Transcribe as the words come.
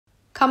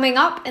Coming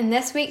up in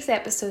this week's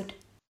episode.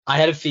 I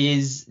had a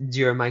phase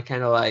during my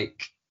kind of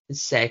like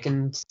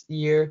second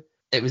year.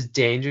 It was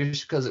dangerous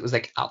because it was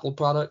like Apple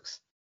products.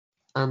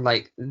 And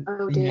like,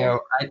 Oh dear.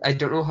 I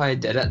don't know how I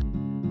did it.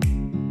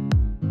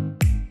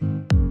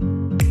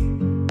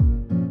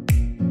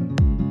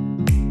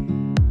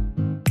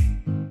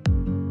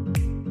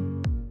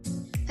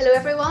 Hello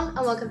everyone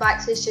and welcome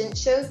back to The Student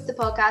Show, the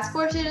podcast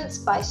for students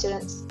by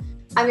students.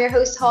 I'm your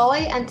host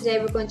Holly and today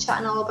we're going to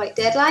chat all about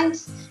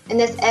deadlines. In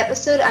this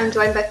episode I'm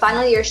joined by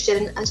final year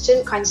student and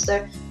student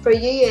counsellor for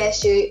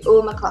UUSU,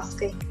 Owen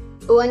McCluskey.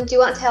 Owen, do you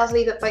want to tell us a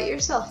wee bit about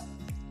yourself?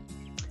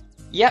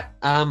 Yep,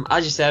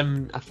 as you said,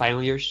 I'm a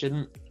final year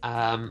student.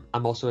 I'm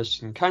also a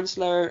student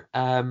counsellor.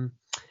 I've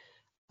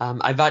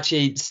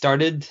actually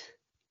started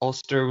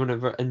Ulster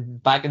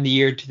back in the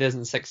year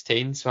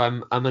 2016, so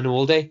I'm an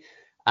oldie.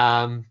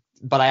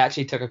 But I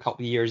actually took a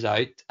couple of years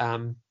out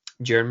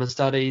during my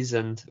studies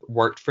and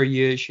worked for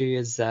USU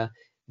as a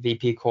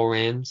VP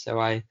Coleraine. So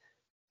I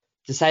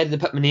decided to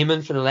put my name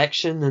in for the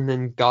election and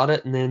then got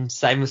it and then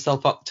signed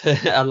myself up to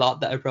a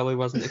lot that I probably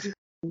wasn't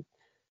expecting.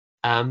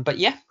 But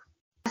yeah.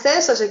 I think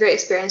it's such a great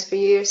experience for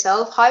you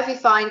yourself. How have you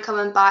found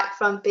coming back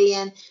from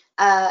being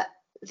a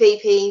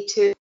VP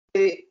to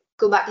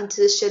go back into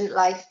the student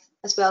life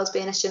as well as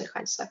being a student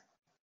counsellor?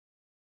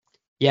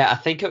 Yeah, I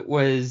think it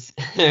was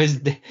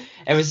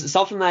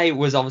something I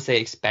was obviously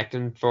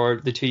expecting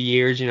for the 2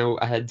 years. You know,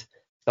 I had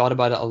thought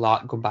about it a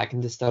lot going back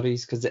into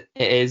studies because it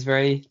is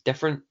very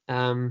different,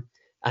 and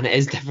it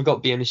is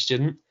difficult being a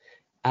student.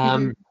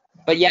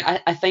 But yeah,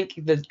 I think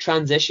the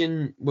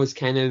transition was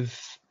kind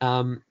of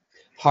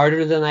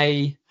harder than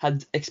I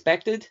had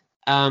expected,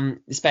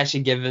 especially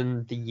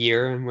given the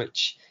year in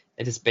which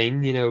it has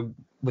been. You know,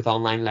 with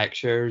online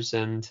lectures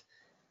and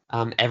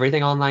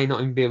everything online,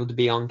 not even be able to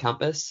be on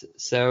campus.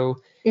 So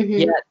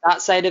yeah,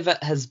 that side of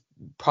it has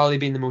probably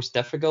been the most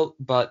difficult,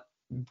 but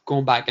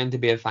going back in to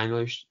be a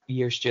final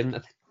year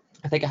student,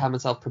 I think I had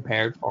myself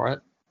prepared for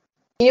it.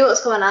 You know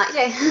what's coming at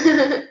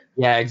you.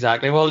 Yeah,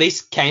 exactly. Well, at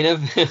least kind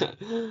of.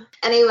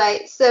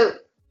 Anyway, so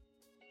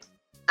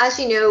as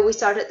you know, we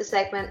started the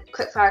segment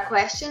Quickfire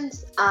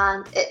Questions,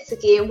 and it's a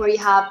game where you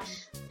have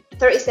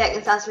 30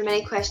 seconds to answer as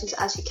many questions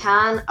as you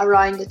can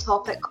around the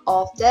topic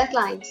of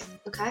deadlines,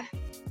 okay?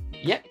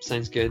 Yep,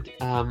 sounds good.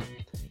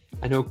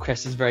 I know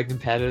Chris is very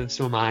competitive,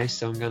 so am I,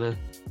 so I'm gonna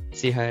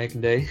see how I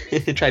can do.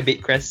 Try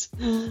beat Chris.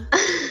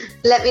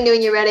 Let me know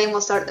when you're ready and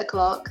we'll start the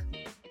clock.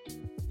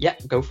 Yeah,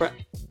 go for it.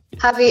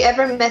 Have you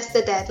ever missed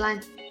a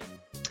deadline?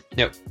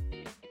 No.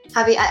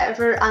 Have you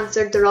ever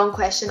answered the wrong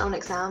question on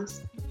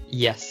exams?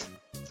 Yes.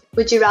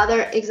 Would you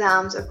rather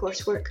exams or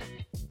coursework?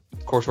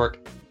 Coursework.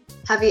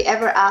 Have you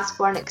ever asked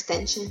for an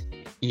extension?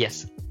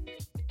 Yes.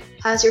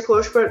 Has your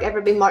coursework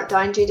ever been marked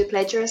down due to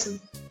plagiarism?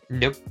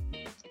 Nope.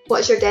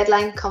 What's your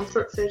deadline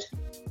comfort food?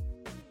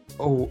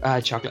 Oh,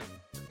 chocolate.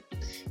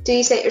 Do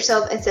you set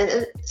yourself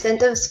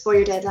incentives for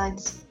your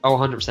deadlines? Oh,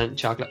 100%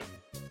 chocolate.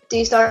 Do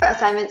you start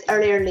assignments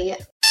early or late?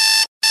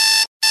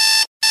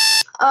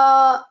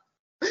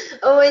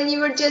 And you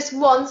were just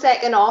 1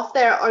 second off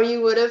there, or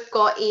you would have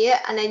got 8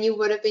 and then you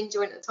would have been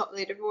joined at the top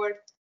leaderboard.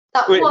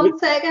 That Wait, 1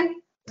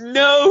 second?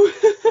 No!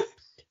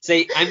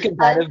 See, I'm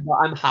competitive, but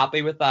I'm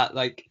happy with that.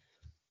 Like,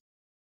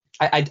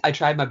 I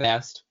tried my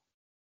best.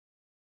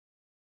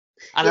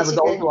 And yes, I was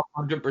also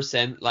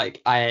 100%,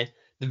 like, the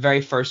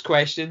very first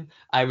question,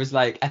 I was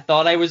like, I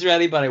thought I was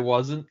ready, but I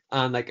wasn't.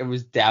 And, like, it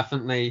was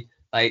definitely,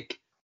 like,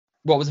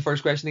 what was the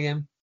first question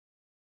again?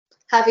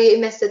 Have you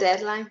missed a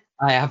deadline?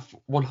 I have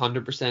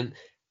 100%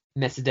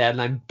 missed a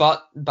deadline,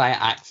 but by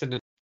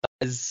accident.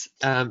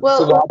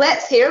 Well,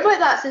 let's hear about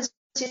that since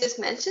you just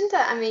mentioned it.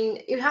 I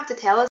mean, you have to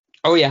tell us.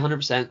 Oh, yeah,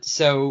 100%.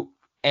 So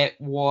it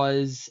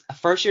was a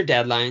first year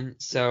deadline,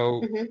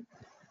 so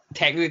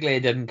technically it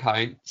didn't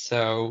count,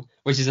 so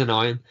which is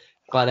annoying.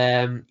 But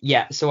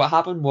yeah, so what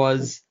happened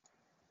was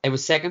it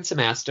was second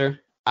semester.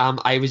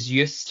 I was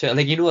used to,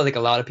 like, you know, like a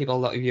lot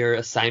of your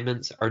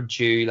assignments are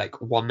due like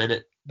 1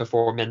 minute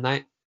before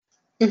midnight.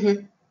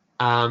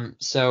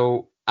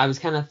 So I was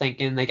kind of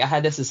thinking, like, I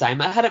had this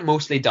assignment, I had it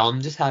mostly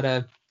done, just had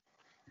to,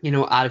 you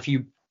know, add a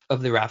few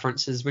of the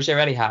references, which I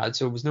already had,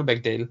 so it was no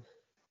big deal.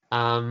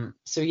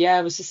 So yeah,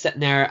 I was just sitting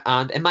there,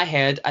 and in my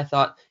head, I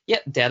thought,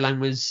 yep, deadline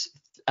was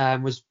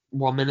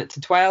 1 minute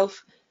to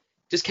 12.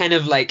 Just kind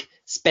of like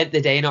spent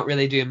the day not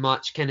really doing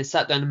much. Kind of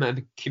sat down on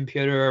my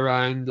computer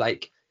around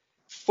like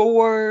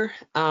 4.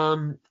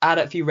 Added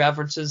a few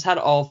references, had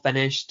it all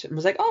finished, and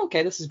was like, oh,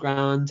 okay, this is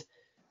grand. It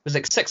was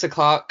like 6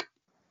 o'clock.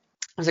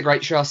 I was like,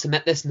 right, sure, I'll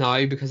submit this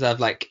now because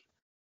I've like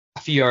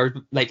a few hours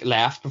like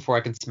left before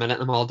I can submit it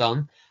and I'm all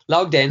done.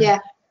 Logged in. Yeah.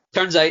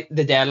 Turns out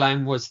the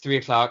deadline was 3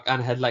 o'clock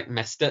and I had like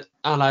missed it.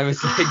 And I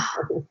was like,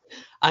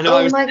 I know.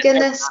 Oh my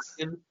goodness.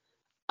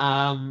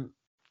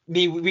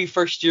 Me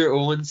first year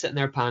Owen sitting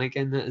there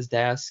panicking at his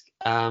desk.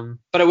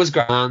 But it was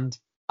grand.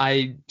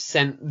 I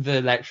sent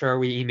the lecturer a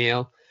wee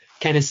email,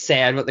 kind of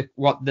said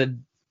what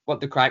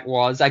the crack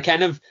was. I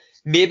kind of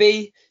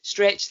maybe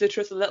stretched the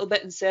truth a little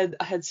bit and said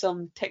I had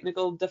some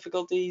technical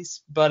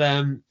difficulties, but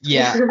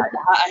yeah,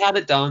 I had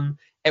it done.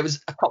 It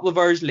was a couple of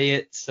hours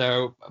late,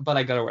 so but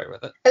I got away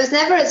with it. It was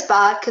never as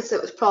bad because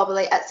it was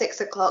probably at 6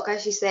 o'clock,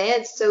 as you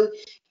said. So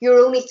you were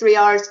only 3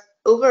 hours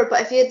over.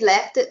 But if you had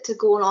left it to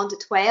going on to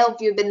 12,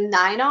 you'd been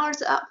 9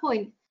 hours at that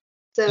point.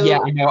 Yeah,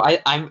 So I know.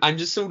 I'm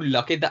just so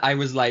lucky that I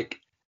was like,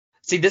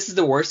 see, this is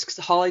the worst,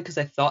 Holly, because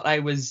I thought I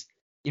was,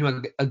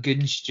 a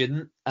good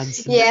student and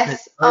submitting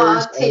yes,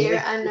 hours oh dear, early.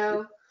 I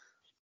know.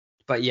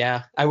 But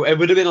yeah, it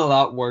would have been a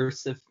lot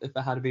worse if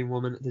I had been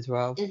woman at the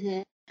 12.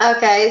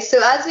 Okay,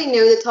 so as we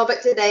know, the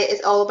topic today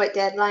is all about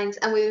deadlines,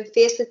 and we've been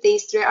faced with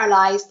these throughout our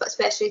lives, but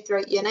especially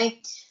throughout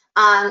uni.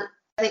 And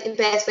I think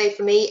the best way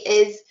for me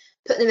is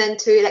putting them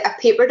into like a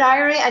paper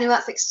diary. I know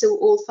that's like so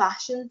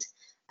old-fashioned.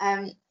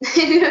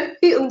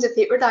 Who owns a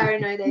paper diary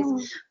nowadays?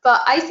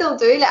 But I still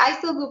do. Like I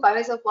still go buy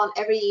myself one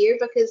every year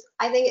because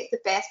I think it's the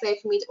best way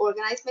for me to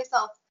organize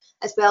myself,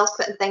 as well as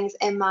putting things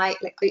in my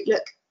like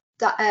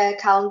Outlook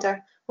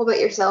calendar. What about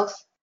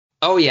yourself?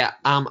 Oh yeah,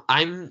 I'm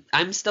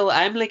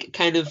like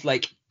kind of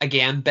like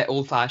again bit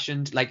old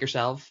fashioned like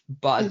yourself,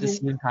 but at the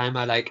Mhm. same time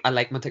I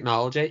like my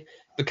technology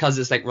because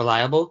it's like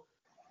reliable.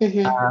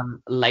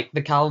 Mhm. Like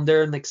the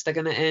calendar and like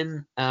sticking it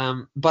in.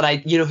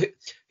 But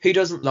who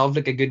doesn't love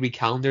like a good wee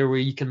calendar where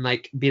you can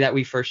like be that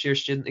wee first year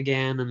student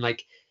again and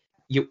like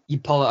you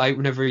pull it out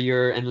whenever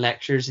you're in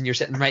lectures and you're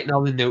sitting writing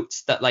all the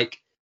notes that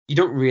like you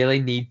don't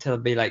really need to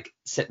be like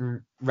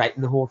sitting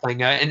writing the whole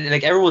thing out, and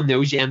like everyone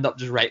knows you end up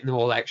just writing the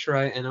whole lecture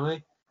out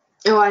anyway.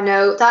 Oh, I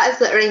know. That is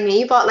literally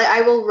me, but like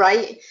I will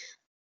write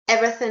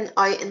everything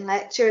out in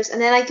lectures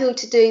and then I go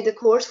to do the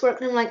coursework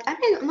and I'm like,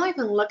 I'm not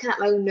even looking at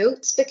my own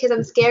notes because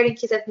I'm scared in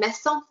case I've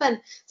missed something.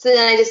 So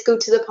then I just go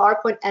to the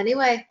PowerPoint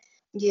anyway.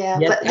 Yeah,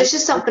 Yes, but there's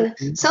just something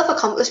I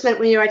self-accomplishment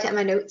when you write it in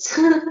my notes.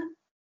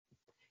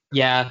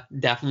 Yeah,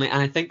 definitely.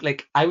 And I think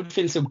like I would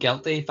feel so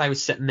guilty if I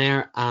was sitting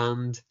there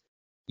and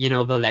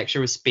the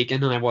lecture was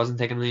speaking and I wasn't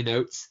taking any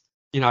notes.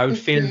 I would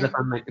feel as if Mhm.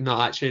 I'm like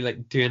not actually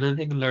like doing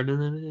anything and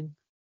learning anything.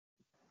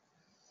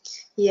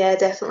 Yeah,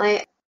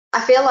 definitely.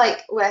 I feel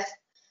like with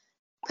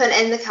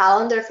putting in the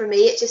calendar for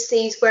me, it just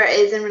sees where it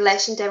is in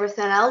relation to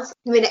everything else.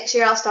 Maybe next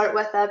year I'll start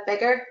with a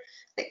bigger,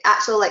 like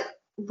actual like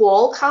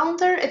wall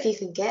calendar if you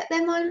can get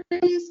them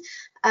nowadays.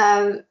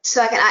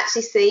 So I can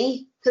actually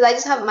see because I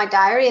just have it in my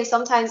diary and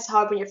sometimes it's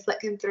hard when you're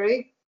flicking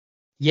through.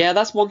 Yeah,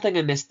 that's one thing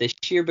I missed this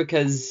year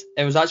because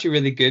it was actually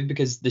really good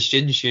because the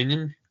Students'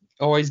 Union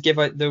always give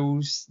out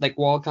those like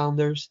wall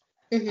calendars.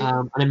 Hmm.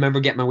 And I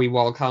remember getting my wee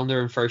wall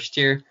calendar in first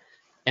year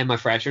in my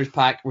freshers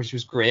pack, which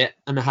was great.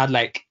 And I had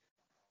like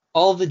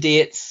all the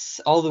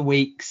dates, all the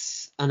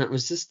weeks, and it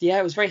was just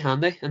it was very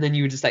handy. And then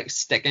you would just like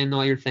stick in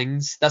all your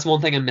things. That's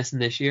one thing I'm missing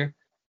this year.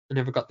 I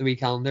never got the wee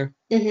calendar.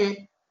 Hmm.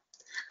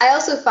 I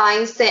also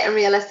find setting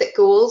realistic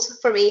goals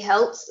for me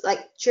helps. Like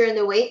during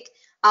the week,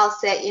 I'll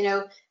set,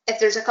 if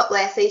there's a couple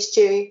of essays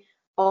due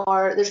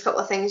or there's a couple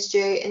of things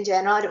due in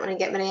general, I don't want to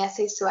get many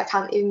essays, so I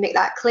can't even make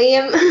that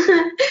claim.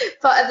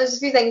 But if there's a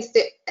few things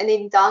that I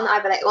need done,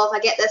 I'd be like, well, if I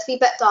get this wee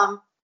bit done,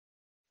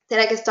 then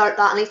I can start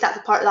that. At least that's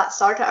a part of that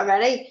started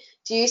already.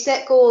 Do you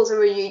set goals or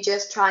will you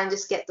just try and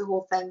just get the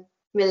whole thing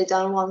really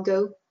done in one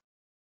go?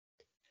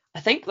 I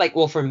think like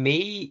well for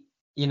me,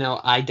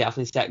 I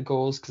definitely set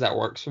goals because that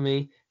works for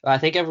me. But I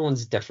think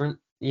everyone's different.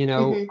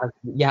 Hmm.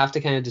 You have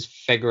to kind of just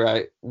figure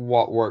out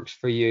what works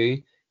for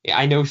you. Yeah,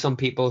 I know some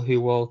people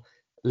who will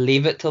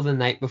leave it till the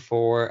night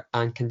before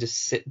and can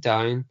just sit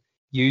down,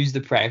 use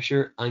the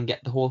pressure, and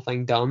get the whole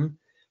thing done.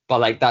 But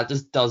like that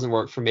just doesn't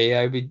work for me.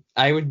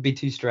 I would be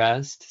too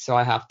stressed, so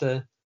I have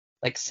to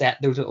like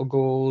set those little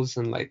goals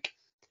and like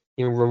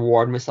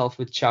reward myself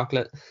with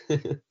chocolate.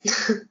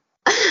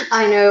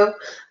 I know.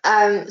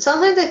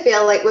 Sometimes I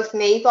feel like with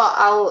me, but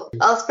I'll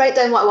write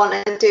down what I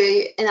want to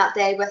do in that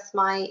day with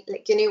my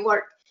like uni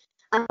work.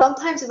 And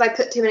sometimes if I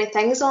put too many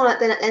things on it,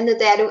 then at the end of the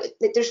day, I don't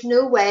like. There's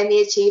no way of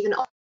me achieving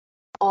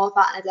all of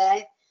that in a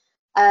day.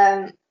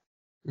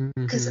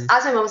 Because Hmm.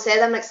 as my mum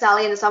says, I'm like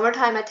Sally in the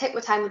summertime. I take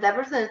my time with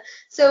everything.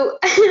 So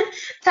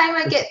time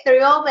I get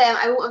through all them,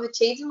 I won't have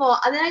achieved them all,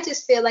 and then I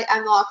just feel like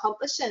I'm not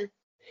accomplishing.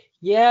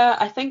 Yeah,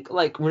 I think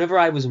like whenever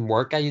I was in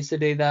work, I used to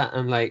do that,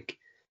 and like,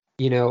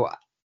 you know,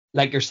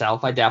 like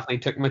yourself, I definitely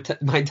took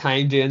my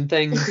time doing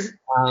things,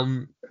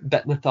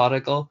 bit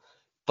methodical.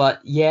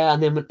 But yeah,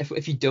 and then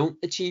if you don't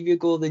achieve your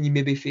goal, then you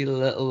maybe feel a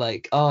little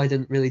like, oh, I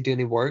didn't really do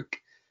any work.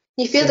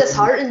 You feel So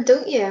disheartened,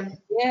 don't you?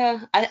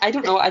 yeah, I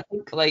don't know. I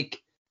think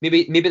like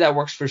maybe that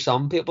works for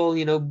some people,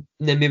 and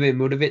then maybe it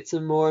motivates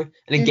them more.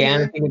 And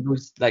again, I Mhm. think it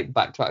goes like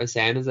back to what I was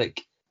saying is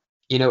like,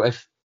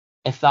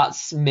 if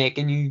that's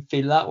making you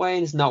feel that way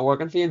and it's not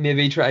working for you,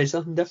 maybe try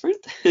something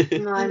different.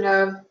 I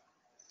know.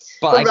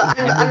 But Well, like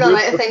again, I'm there's running no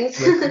out of perfect things.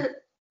 solution.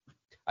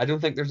 I don't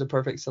think there's a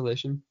perfect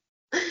solution.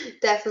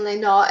 Definitely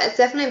not. It's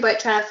definitely about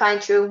trying to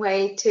find your own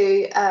way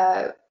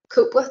to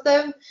cope with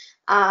them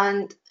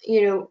and,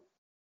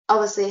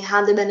 obviously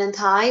hand them in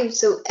time.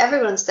 So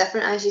everyone's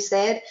different, as you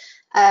said.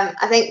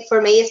 I think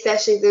for me,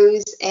 especially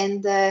those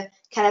in the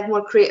kind of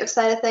more creative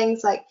side of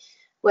things, like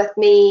with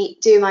me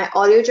doing my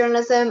audio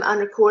journalism and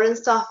recording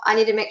stuff, I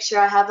need to make sure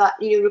I have that,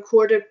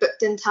 recorded,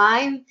 booked in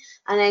time,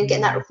 and then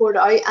getting that recorded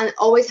out. And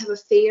always have a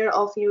fear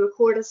of,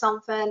 recording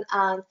something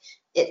and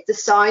the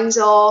sound's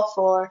off,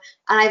 and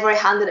I've already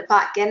handed it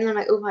back in, and I'm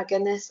like, oh my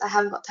goodness, I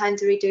haven't got time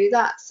to redo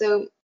that.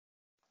 So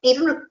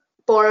even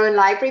borrowing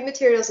library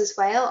materials as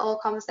well all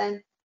comes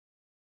in.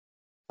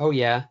 Oh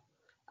yeah,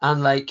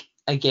 and like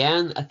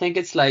again, I think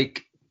it's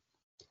like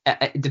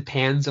it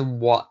depends on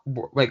what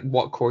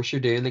course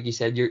you're doing. Like you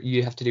said,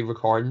 you have to do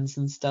recordings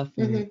and stuff,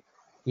 and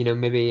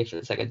maybe if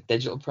it's like a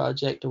digital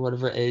project or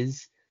whatever it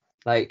is,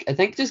 like I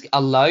think just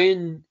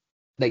allowing,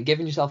 like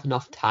giving yourself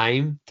enough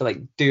time to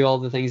like do all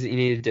the things that you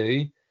need to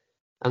do,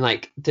 and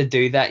like to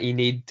do that you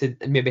need to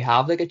maybe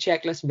have like a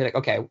checklist and be like,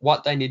 okay,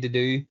 what do I need to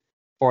do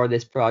for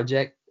this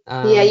project?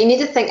 Yeah, you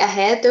need to think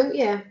ahead, don't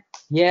you?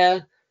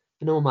 Yeah,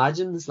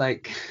 imagine it's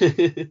like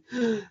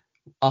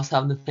us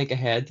having to think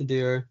ahead to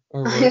do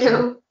our work. I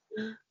know.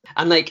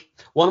 And like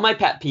one of my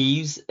pet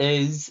peeves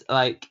is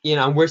like,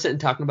 and we're sitting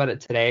talking about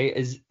it today,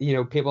 is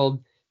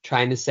people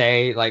trying to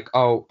say like,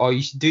 oh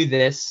you should do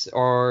this,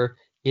 or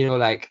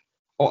like,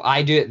 oh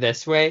I do it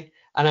this way,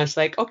 and I was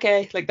like,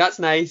 okay, like that's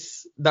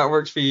nice, that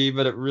works for you,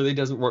 but it really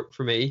doesn't work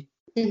for me.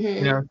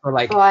 So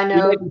like, I know.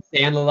 we might be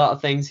saying a lot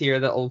of things here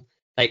that'll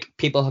like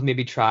people have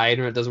maybe tried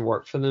or it doesn't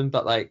work for them,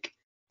 but like,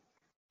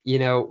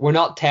 we're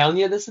not telling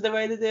you this is the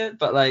way to do it,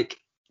 but like,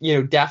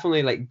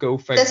 definitely like go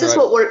figure out. This is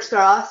what works for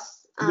us.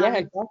 Yeah,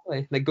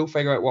 exactly. Like go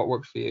figure out what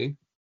works for you.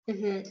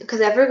 Because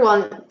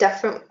everyone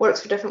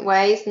works for different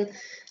ways, and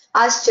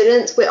as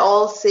students we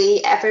all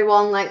see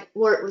everyone like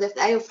work with.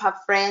 I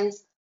have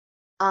friends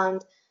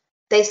and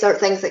they start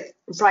things like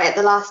right at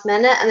the last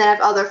minute, and then I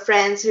have other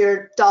friends who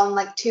are done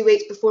like 2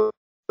 weeks before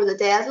the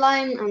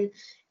deadline, and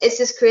it's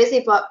just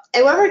crazy. But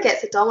whoever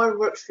gets it done, whatever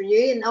works for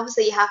you, and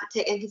obviously you have to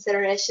take in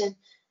consideration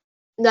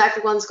not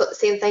everyone's got the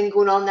same thing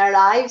going on in their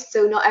lives,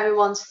 so not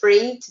everyone's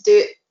free to do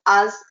it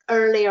as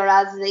early or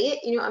as late,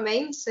 you know what I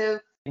mean? So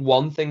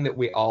one thing that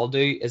we all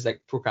do is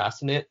like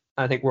procrastinate.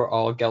 I think we're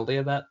all guilty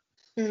of that.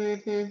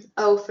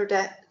 Oh, for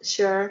that,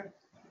 sure.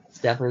 It's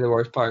definitely the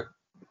worst part.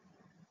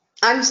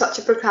 I'm such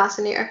a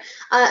procrastinator,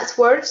 and it's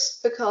worse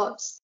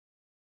because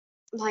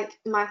like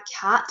my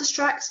cat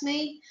distracts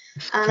me,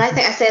 and I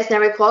think I say this in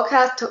every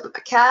podcast, talk about my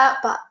cat,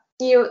 but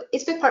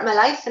it's a big part of my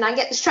life, and I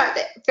get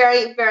distracted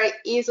very, very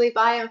easily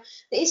by him.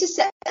 He's just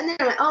sitting there,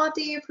 I'm like, oh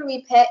dear, poor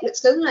wee pet,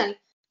 looks lonely.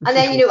 And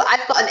then,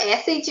 I've got an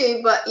essay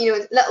due, but,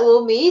 little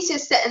old me's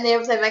just sitting there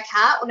beside my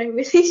cat when I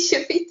really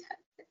should be doing.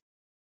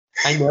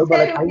 I know,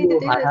 but like, I know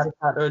if I had a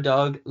cat or a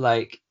dog,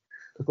 like,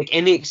 it's like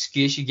any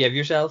excuse you give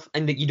yourself,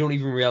 and that you don't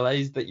even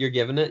realize that you're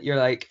giving it. You're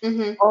like,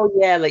 oh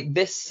yeah, like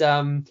this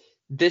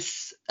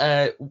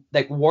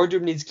like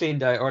wardrobe needs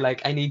cleaned out, or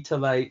like I need to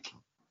like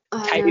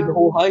tidy the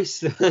whole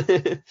house.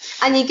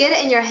 And you get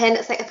it in your head.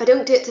 It's like, if I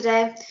don't do it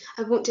today,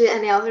 I won't do it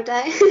any other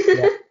day.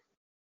 Yeah.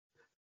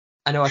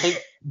 I know. I think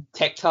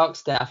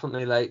TikTok's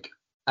definitely like,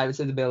 I would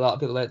say there'd be a lot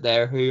of people out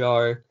there who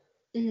are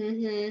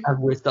have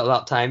wasted a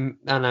lot of time,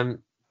 and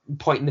I'm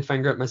pointing the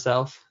finger at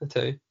myself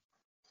too.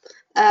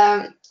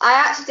 I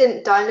actually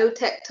didn't download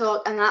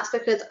TikTok, and that's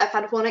because I've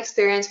had one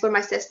experience where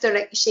my sister,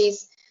 like,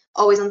 she's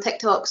always on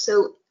TikTok,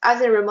 so I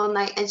was in a room one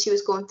night and she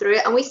was going through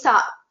it, and we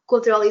sat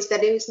going through all these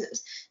videos, and it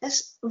was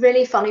this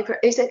really funny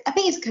I think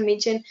he's a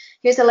comedian,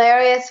 he was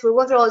hilarious, we're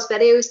going through all his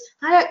videos,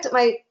 and I looked at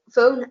my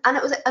phone and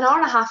it was like an hour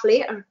and a half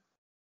later.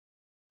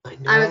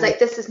 I was like,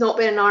 this has not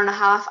been an hour and a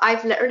half.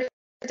 I've literally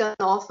done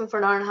nothing for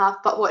an hour and a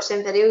half but watched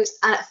them videos,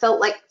 and it felt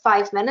like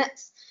 5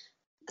 minutes.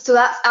 So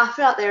that's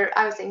after that there,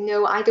 I was like,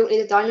 no, I don't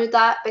need to download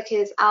that,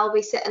 because I'll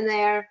be sitting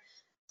there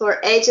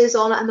for ages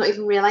on it and not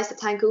even realise the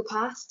time go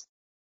past.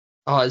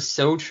 Oh, it's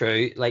so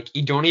true. Like,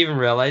 you don't even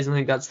realise. I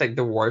think that's like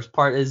the worst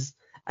part is,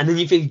 and then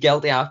you feel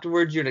guilty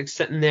afterwards. You're like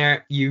sitting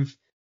there,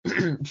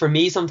 for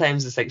me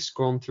sometimes it's like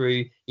scrolling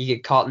through, you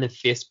get caught in the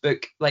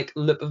Facebook like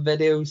loop of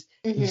videos.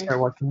 You start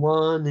watching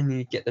one, and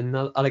you get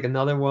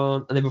another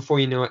one, and then before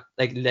you know it,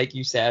 like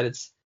you said,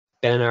 it's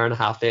been an hour and a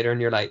half later, and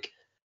you're like,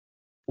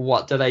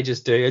 what did I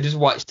just do? I just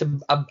watched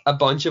a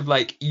bunch of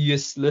like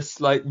useless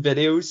like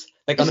videos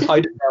like on how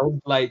to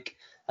build like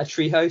a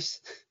treehouse.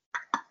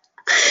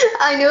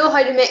 I know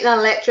how to make an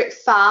electric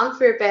fan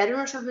for your bedroom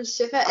or something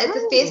stupid.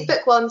 The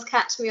Facebook ones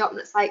catch me up, and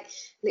it's like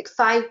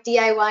 5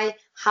 DIY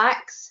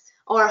hacks,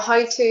 or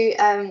how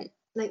to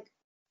like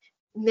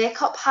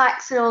makeup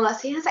hacks and all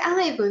that. And I was like,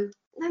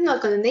 I'm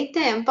not going to need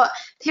them. But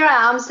here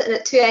I am sitting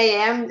at 2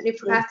 a.m.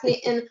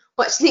 procrastinating,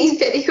 watching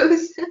these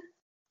videos.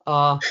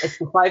 It's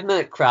the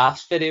 5-minute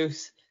crafts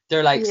videos.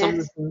 They're like some of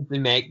the things they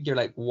make. You're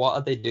like, what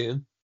are they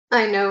doing?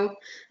 I know.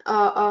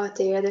 Oh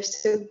dear, they're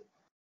so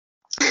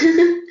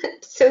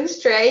so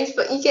strange,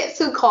 but you get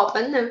so caught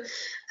in them.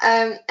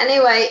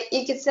 Anyway,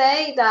 you could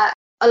say that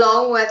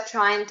along with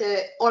trying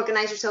to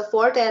organise yourself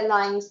for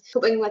deadlines,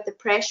 coping with the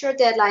pressure of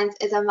deadlines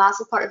is a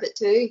massive part of it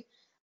too.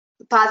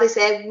 But as I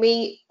said,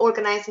 me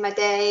organising my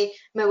day,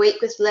 my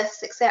week with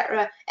lists,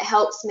 etc., it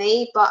helps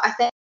me. But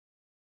I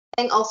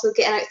think also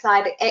getting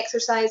outside,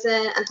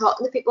 exercising and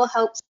talking to people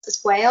helps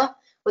as well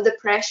with the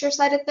pressure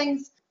side of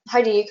things.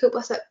 how do you cope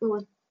with it,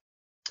 Rowan?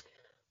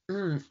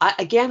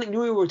 Again, I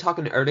know we were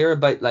talking earlier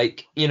about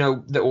like,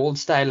 the old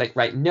style, like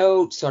writing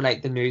notes, or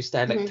like the new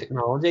style, like Hmm.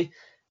 technology.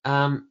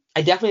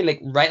 I definitely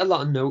like write a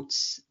lot of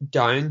notes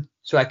down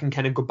so I can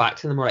kind of go back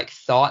to them, or like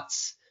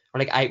thoughts, or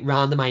like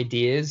random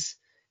ideas.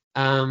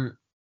 Um,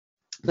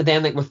 but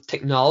then like with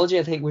technology,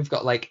 I think we've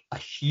got like a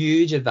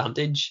huge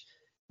advantage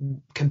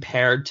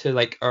compared to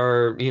like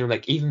our,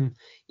 like even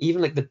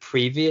like the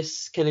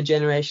previous kind of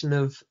generation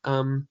of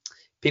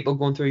people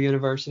going through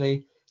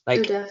university. Oh,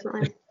 Like there's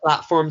definitely.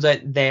 platforms out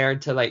there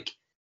to like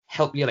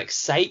help you like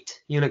cite.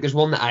 Like there's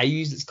one that I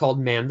use, it's called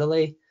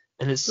Mendeley,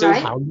 and it's so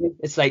Right. handy.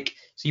 It's like,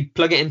 so you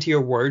plug it into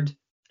your Word,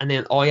 and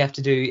then all you have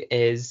to do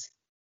is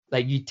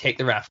like you take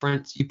the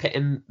reference, you put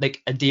in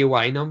like a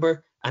DOI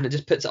number, and it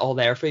just puts it all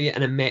there for you,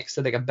 and it makes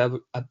it like a bib,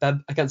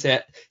 I can't say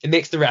it. It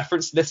makes the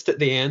reference list at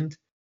the end.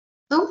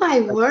 Oh my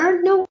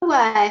word, no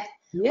way.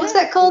 What's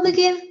Yeah, that called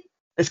again?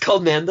 it's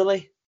called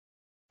Mendeley.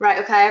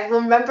 Right, okay, I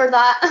remember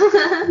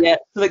that. Yeah,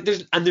 so, like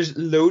there's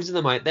loads of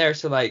them out there.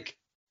 So like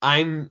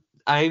I'm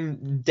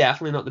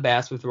definitely not the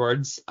best with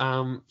words.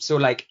 So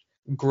like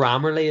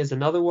Grammarly is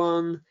another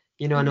one.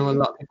 I know a Hmm.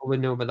 lot of people would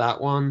know about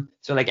that one.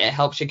 So like it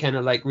helps you kind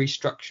of like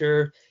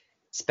restructure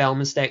spell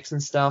mistakes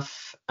and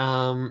stuff.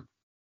 And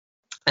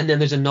then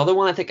there's another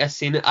one, I think I've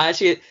seen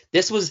it.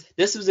 This was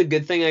a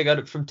good thing, I got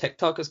it from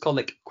TikTok. It's called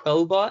like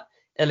Quillbot.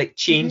 It like Hmm.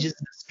 changes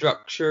the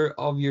structure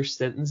of your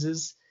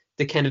sentences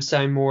to kind of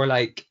sound more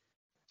like,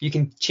 you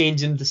can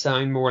change them to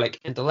sound more like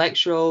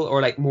intellectual,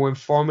 or like more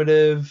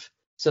informative.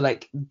 So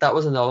like that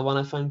was another one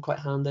I found quite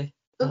handy.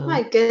 Oh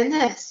my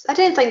goodness. I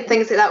didn't think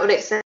things like that would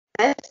exist.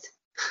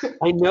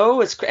 I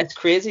know it's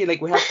crazy. Like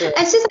we have to.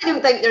 It's just I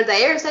don't think they're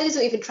there, so I just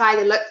don't even try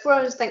to look for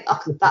them. I just think, oh,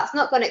 that's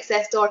not going to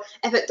exist, or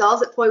if it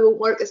does, it probably won't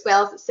work as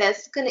well as it says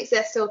it's going to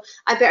exist. So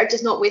I better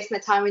just not waste my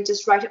time and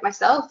just write it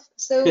myself.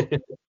 So,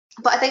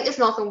 but I think there's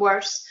nothing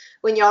worse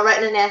when you're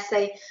writing an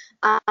essay.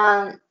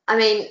 I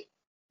mean,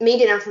 me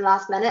doing it from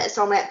last minute, it's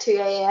normally at 2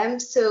 a.m.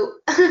 So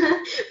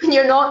when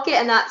you're not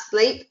getting that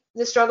sleep,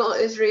 the struggle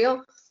is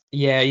real.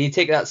 Yeah, you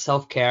take that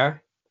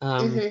self-care.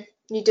 You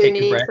do Take a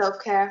need break.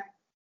 self care.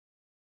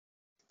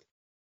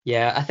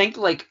 Yeah, I think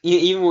like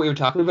even what we were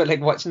talking about,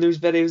 like watching those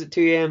videos at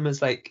 2 a.m.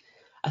 is like,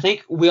 I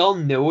think we all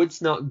know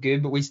it's not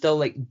good, but we still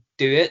like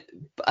do it.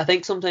 But I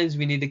think sometimes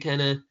we need to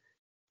kind of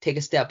take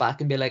a step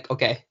back and be like,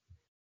 okay,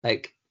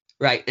 like,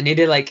 right, I need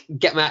to like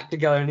get my act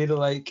together. I need to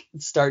like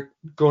start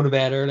going to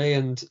bed early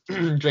and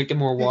drinking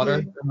more water,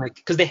 and like,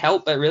 because they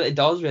help. It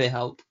does really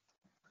help.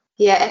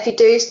 Yeah, if you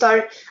do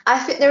start, I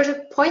think there was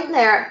a point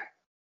there,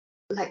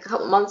 like a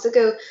couple of months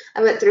ago,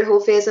 I went through a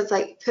whole phase of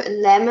like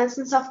putting lemons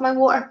and stuff in my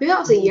water. Maybe that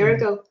was a year Mm.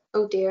 ago.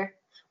 Oh dear.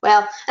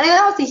 Well, I think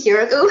that was a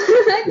year ago.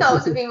 I thought it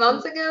was a few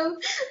months ago.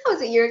 That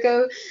was a year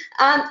ago.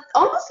 And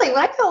honestly, when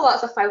I put all that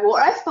stuff in my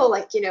water, I feel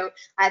like,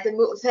 I had the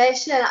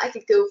motivation. I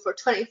could go for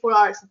 24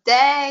 hours a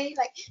day.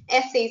 Like,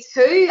 essays,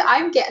 who?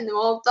 I'm getting them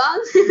all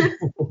done.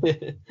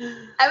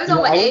 I was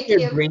on my I went A through a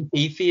game. green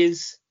tea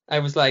phase. I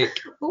was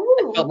like,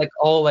 I felt Ooh. like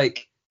all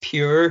like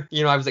pure.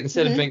 I was like,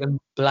 instead of Mhm. drinking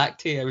black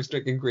tea, I was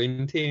drinking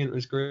green tea, and it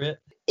was great.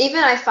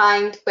 Even I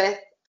find with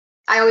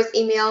I always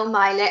email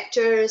my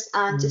lecturers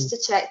and just Mm.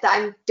 to check that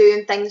I'm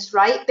doing things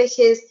right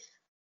because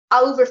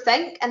I'll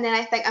overthink and then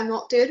I think I'm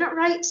not doing it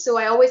right. So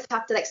I always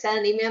have to like send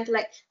an email and be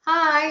like,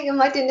 "Hi,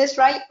 am I doing this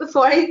right?"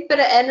 before I put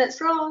it in.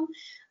 It's wrong.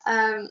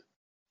 Um,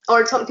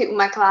 or talk to people in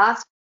my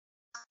class.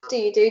 What do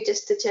you do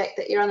just to check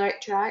that you're on the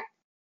right track?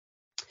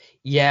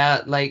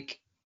 Yeah, like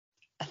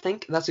I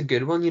think that's a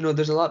good one.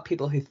 There's a lot of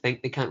people who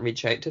think they can't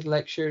reach out to the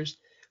lecturers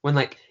when,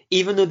 like,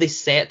 even though they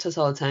say it to us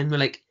all the time, they're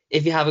like,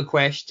 if you have a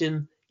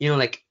question,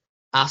 like,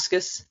 ask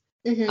us.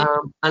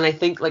 Mhm. And I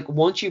think like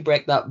once you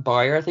break that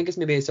barrier, I think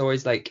it's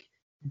always like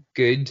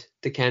good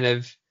to kind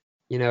of,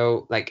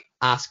 like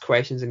ask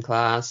questions in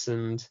class,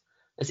 and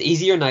it's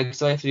easier now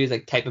because all you have to do is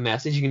like type a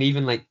message. You can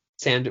even like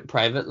send it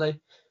privately.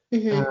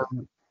 Mhm.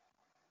 Um,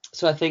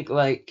 so I think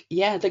like,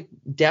 yeah, like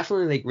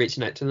definitely like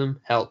reaching out to them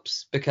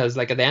helps, because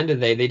like at the end of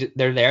the day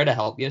they're there to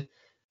help you.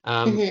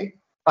 Um, Mhm.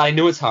 but I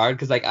know it's hard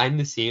because like I'm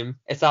the same.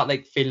 It's that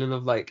like feeling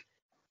of like,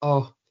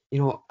 oh,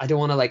 I don't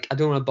want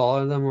to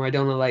bother them, or I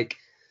don't want to like,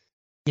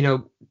 you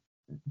know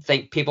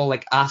think people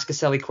like ask a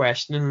silly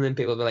question, and then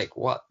people be like,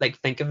 what, like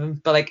think of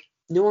them. But like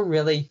no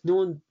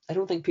one, I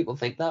don't think people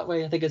think that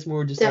way. I think it's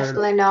more just our like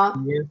Definitely not.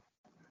 fear.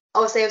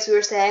 Obviously, as we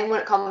were saying, when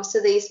it comes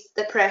to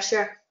the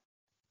pressure,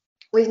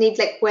 we need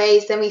like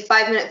ways. Then we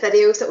 5 minute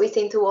videos that we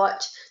seem to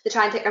watch to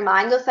try and take our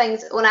mind off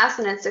things. When I asked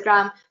on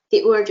Instagram,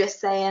 people were just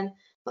saying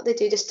what they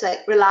do just to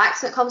like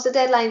relax when it comes to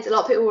deadlines. A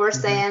lot of people were Hmm.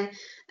 saying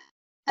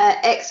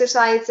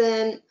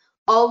exercising,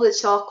 all the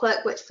chocolate,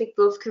 which we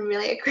both can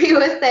really agree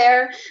with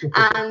there,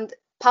 and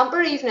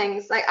pamper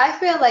evenings. Like I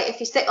feel like if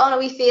you stick on a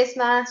wee face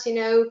mask,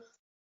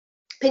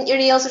 paint your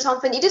nails or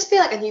something, you just feel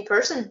like a new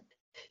person.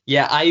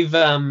 Yeah,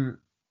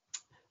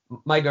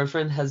 my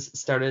girlfriend has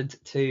started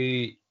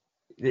to,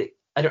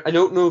 I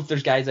don't know if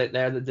there's guys out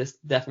there that this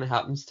definitely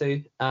happens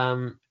to,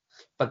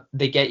 but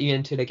they get you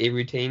into like a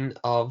routine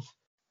of,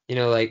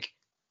 like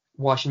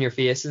washing your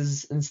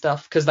faces and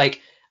stuff. Because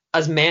like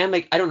as men,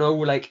 like I don't know,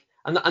 like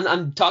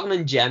I'm talking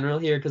in general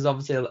here because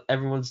obviously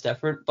everyone's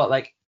different, but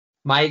like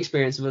my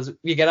experience was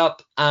you get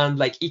up and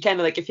like you kind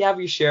of like if you have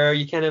your shower,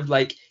 you kind of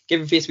like give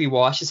your face a wee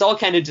wash. It's all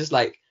kind of just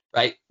like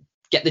right,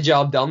 get the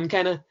job done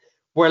kind of.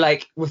 Where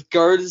like with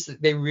girls,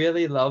 they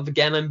really love.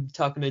 Again, I'm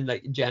talking in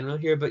like general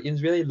here, but you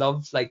really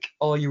love like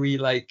all your wee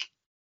like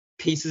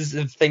pieces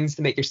of things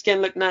to make your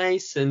skin look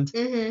nice and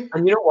you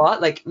know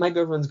what? Like my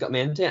girlfriend's got me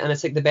into it and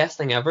it's like the best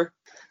thing ever.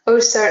 Oh,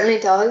 it certainly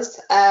does.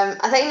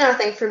 I think another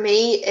thing for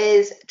me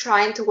is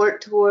trying to work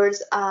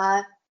towards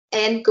a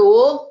end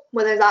goal,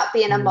 whether that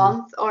be in a Mm,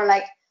 month or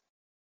like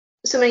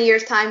so many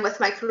years' time with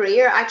my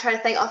career. I try to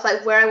think of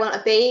like where I want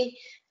to be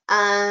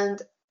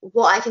and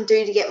what I can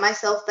do to get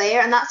myself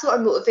there, and that sort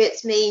of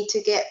motivates me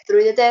to get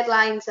through the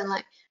deadlines and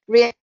like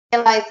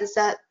realizes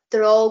that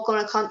they're all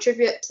going to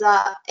contribute to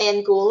that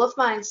end goal of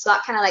mine. So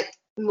that kind of like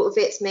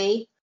motivates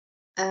me.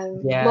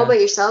 What yeah.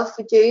 about yourself?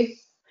 Would you?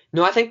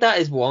 No, I think that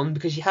is one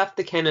because you have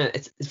to kind of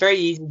it's very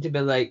easy to be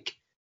like,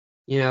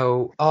 you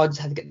know, oh, I just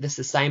have to get this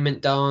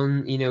assignment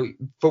done, you know,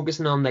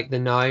 focusing on like the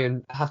now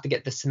and have to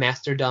get the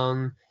semester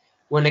done.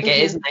 When like it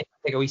is Mhm. nice to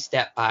take a wee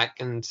step back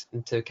and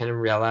to kind of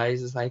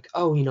realize it's like,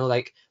 oh, you know,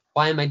 like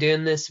why am I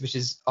doing this? Which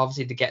is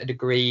obviously to get a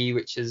degree,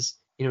 which is,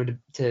 you know,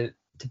 to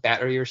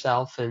better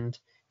yourself and,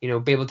 you know,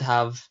 be able to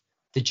have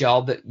the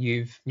job that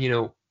you've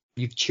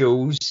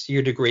chose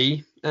your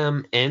degree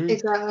in,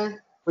 Exactly.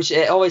 which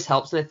it always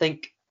helps. And I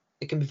think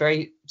it can be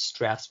very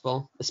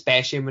stressful,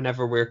 especially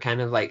whenever we're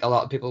kind of like a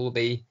lot of people will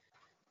be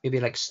maybe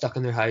like stuck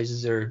in their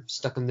houses or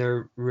stuck in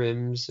their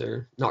rooms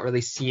or not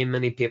really seeing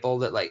many people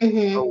that like,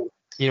 Mhm. oh,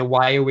 you know,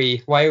 why are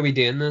we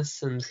doing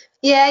this? And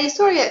Yeah, you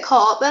sort of get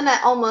caught up in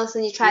it almost,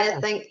 and you try to yeah.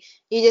 think.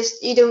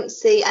 You don't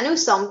see. I know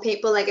some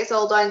people like it's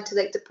all down to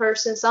like the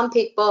person. Some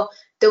people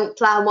don't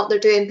plan what they're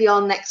doing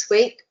beyond next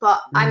week,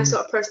 but I'm the Mm.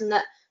 sort of person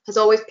that has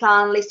always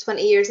planned at least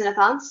 20 years in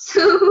advance.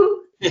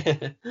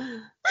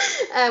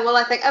 Well,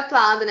 I think I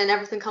planned, and then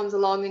everything comes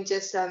along and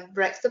just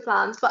wrecks the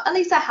plans. But at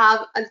least I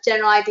have a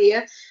general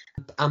idea.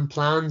 And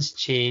plans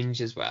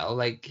change as well.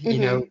 Like, you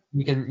know,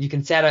 Hmm. you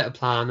can set out a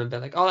plan and be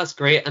like, oh, that's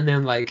great, and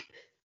then like,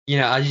 you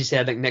know, as you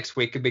said, like next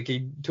week could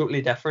be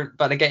totally different.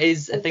 But like it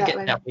is, I think it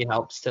Exactly. definitely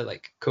helps to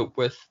like cope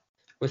with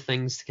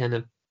things to kind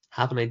of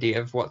have an idea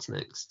of what's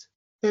next.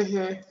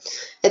 Mhm.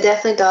 It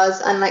definitely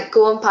does. And like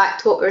going back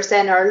to what we were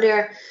saying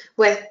earlier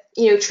with,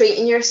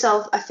 treating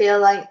yourself, I feel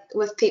like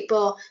with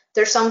people,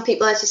 there's some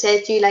people, as you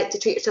said, you like to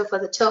treat yourself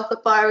with a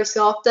chocolate bar every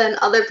so often.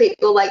 Other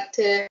people like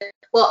to,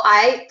 well,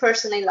 I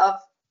personally love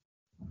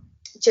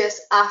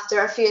just after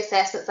a few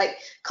assessments, like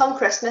come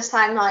Christmas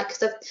time now,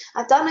 because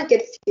I've done a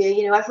good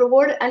few.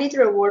 I need to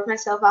reward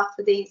myself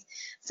after these.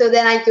 So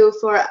then I go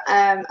for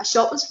a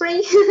shopping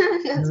spree.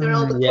 That's where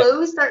all the Yep.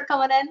 clothes start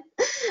coming in,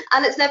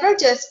 and it's never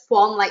just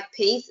one like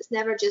piece. It's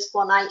never just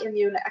one item.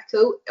 Like a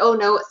coat. Oh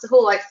no, it's the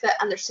whole outfit,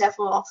 and there's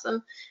several of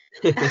them.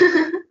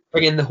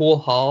 Bring in the whole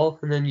haul,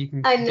 and then you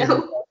can I give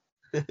know.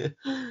 yourself.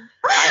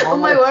 I Oh had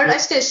my a word!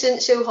 few. I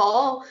shouldn't show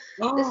haul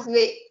this Oh,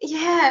 week.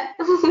 Yeah,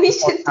 we the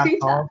should podcast do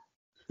that. haul.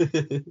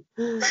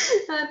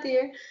 Oh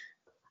dear.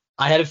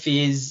 I had a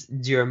phase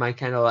during my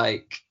kind of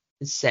like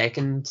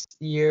second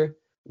year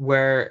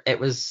where it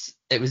was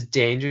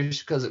dangerous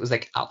because it was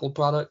like Apple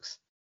products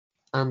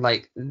and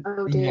like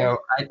Oh you dear. know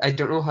I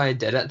don't know how I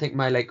did it. I think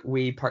my like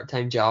wee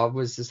part-time job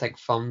was just like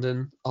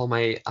funding all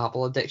my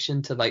Apple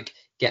addiction to like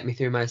get me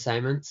through my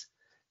assignments.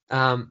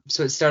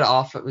 So it started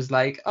off it was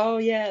like, oh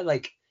yeah,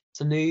 like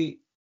some new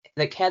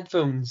like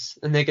headphones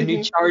and like a new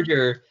Hmm.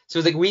 charger. So it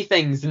was like wee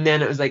things and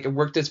then it was like it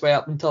worked its way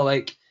up until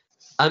like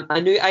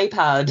a new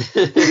iPad.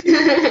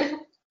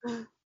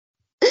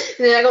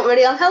 Then I got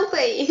really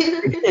unhealthy.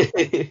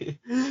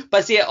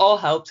 But see, it all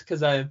helped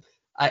because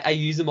I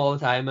use them all the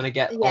time and I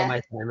get all Yeah. my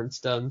assignments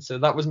done. So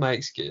that was my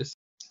excuse.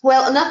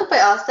 Well, enough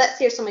about us. Let's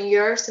hear some of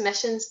your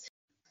submissions.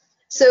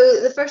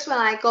 So the first one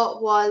I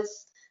got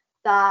was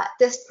that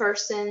this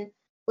person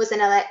was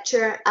in a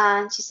lecture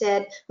and she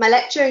said, "My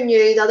lecturer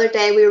knew the other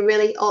day we were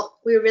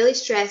really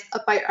stressed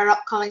about our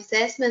upcoming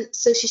assessment,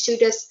 so she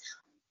showed us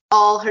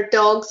all her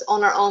dogs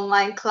on our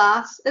online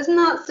class." Isn't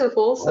that so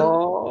wholesome?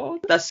 Oh,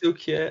 that's so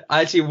cute.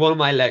 Actually, one of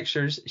my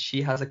lecturers,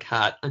 she has a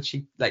cat, and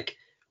she like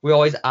we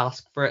always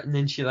ask for it, and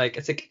then she like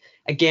it's like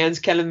again, it's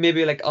kind of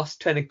maybe like us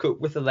trying to cope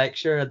with the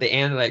lecture. At the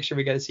end of the lecture,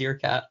 we get to see her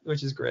cat,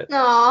 which is great.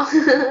 Aw,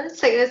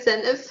 it's like an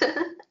incentive.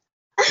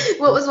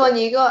 What was one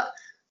you got?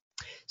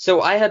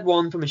 So I had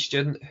one from a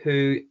student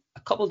who a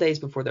couple of days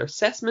before their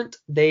assessment,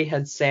 they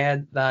had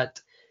said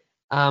that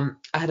I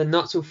had a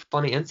not so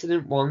funny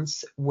incident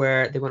once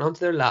where they went onto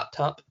their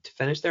laptop to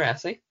finish their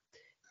essay.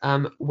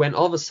 When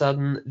all of a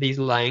sudden these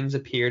lines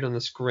appeared on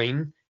the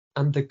screen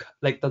and the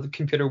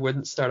computer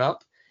wouldn't start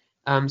up.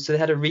 So they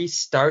had to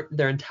restart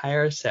their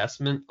entire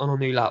assessment on a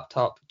new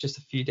laptop just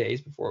a few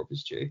days before it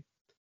was due.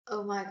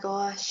 Oh my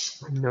gosh.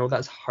 I know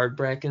that's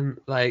heartbreaking.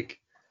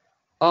 Like,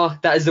 oh,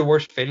 that is the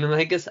worst feeling. I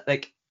think it's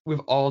like we've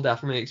all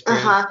definitely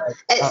experienced Uh-huh.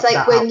 It's that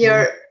like when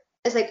happening.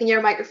 it's like when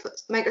your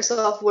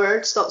Microsoft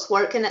Word stops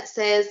working, it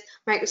says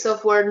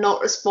Microsoft Word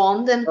not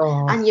responding,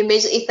 Oh, and you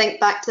immediately think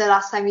back to the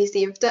last time you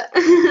saved it.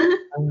 I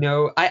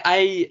know.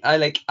 I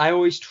like I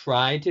always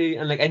try to,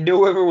 and like I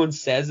know everyone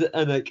says it,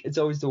 and like it's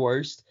always the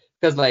worst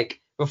because like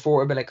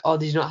before it'd be like, oh,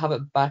 did you not have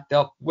it backed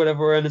up,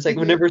 whatever, and it's like Mhm.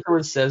 whenever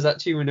someone says that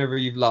to you, whenever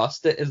you've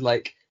lost it, is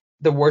like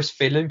the worst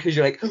feeling because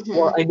you're like,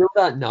 well, Mhm. I know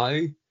that now.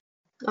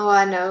 Oh,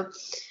 I know.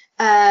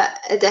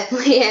 It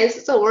definitely is.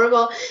 It's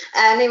horrible.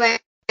 Anyway,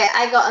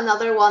 I got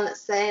another one that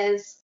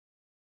says,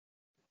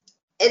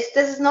 this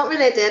is not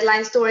really a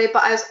deadline story,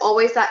 but I was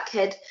always that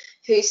kid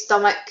whose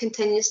stomach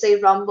continuously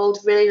rumbled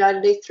really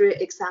loudly through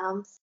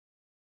exams.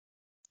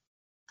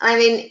 I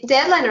mean,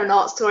 deadline or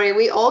not story,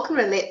 we all can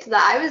relate to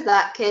that. I was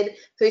that kid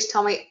whose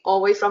tummy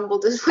always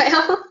rumbled as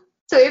well.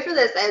 So whoever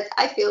this is,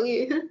 I feel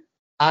you.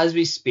 As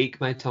we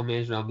speak, my tummy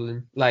is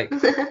rumbling. Like,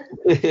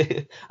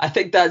 I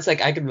think that's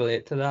like I can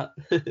relate to that.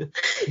 You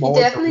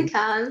Smaller definitely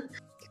tummy. can.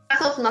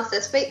 That's all from us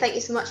this week. Thank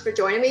you so much for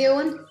joining me,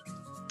 Owen.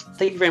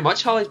 Thank you very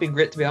much, Holly. It's been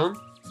great to be on.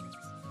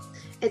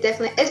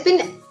 It's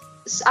been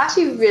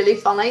actually really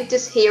funny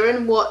just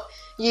hearing what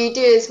you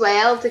do as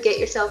well to get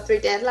yourself through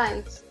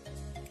deadlines.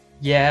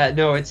 Yeah,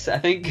 no, it's I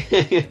think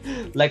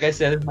like I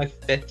said, it's my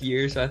 5th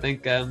year, so I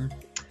think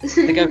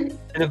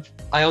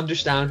I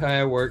understand how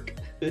I work.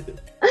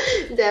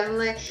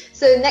 Definitely.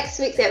 So next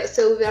week's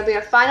episode will be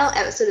our final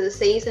episode of the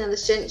season of the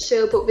Student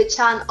Show, but we'll be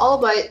chatting all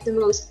about the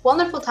most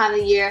wonderful time of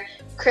the year,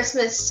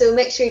 Christmas, so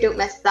make sure you don't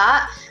miss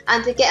that.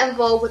 And to get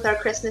involved with our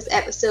Christmas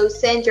episode,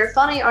 send your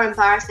funny or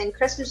embarrassing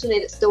Christmas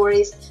related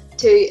stories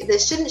to the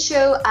Student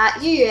Show at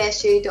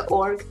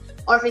uusu.org,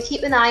 or if you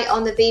keep an eye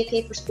on the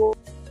VP for Sport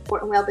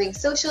and Wellbeing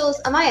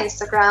socials and my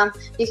Instagram,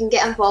 you can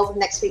get involved with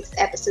next week's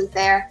episode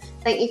there.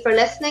 Thank you for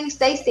listening,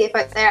 stay safe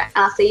out there, and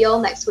I'll see you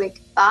all next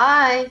week.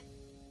 Bye.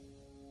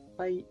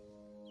 Bye.